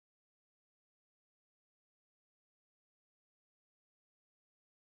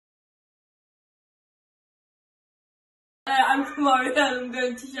I'm Kamari and I'm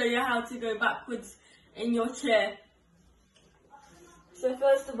going to show you how to go backwards in your chair. So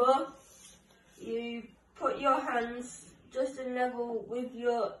first of all, you put your hands just in level with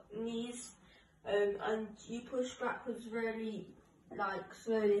your knees and you push backwards really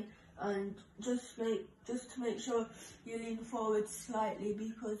slowly, and just to make sure you lean forward slightly,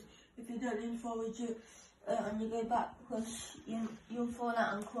 because if you don't lean forward and you go backwards, you'll fall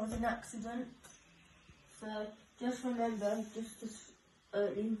out and cause an accident. So just remember just to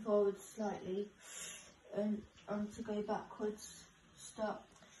lean forward slightly and to go backwards. Stop,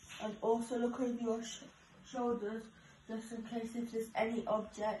 and also look over your shoulders just in case if there's any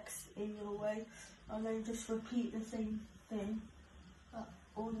objects in your way, and then just repeat the same thing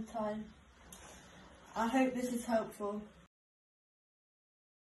all the time. I hope this is helpful.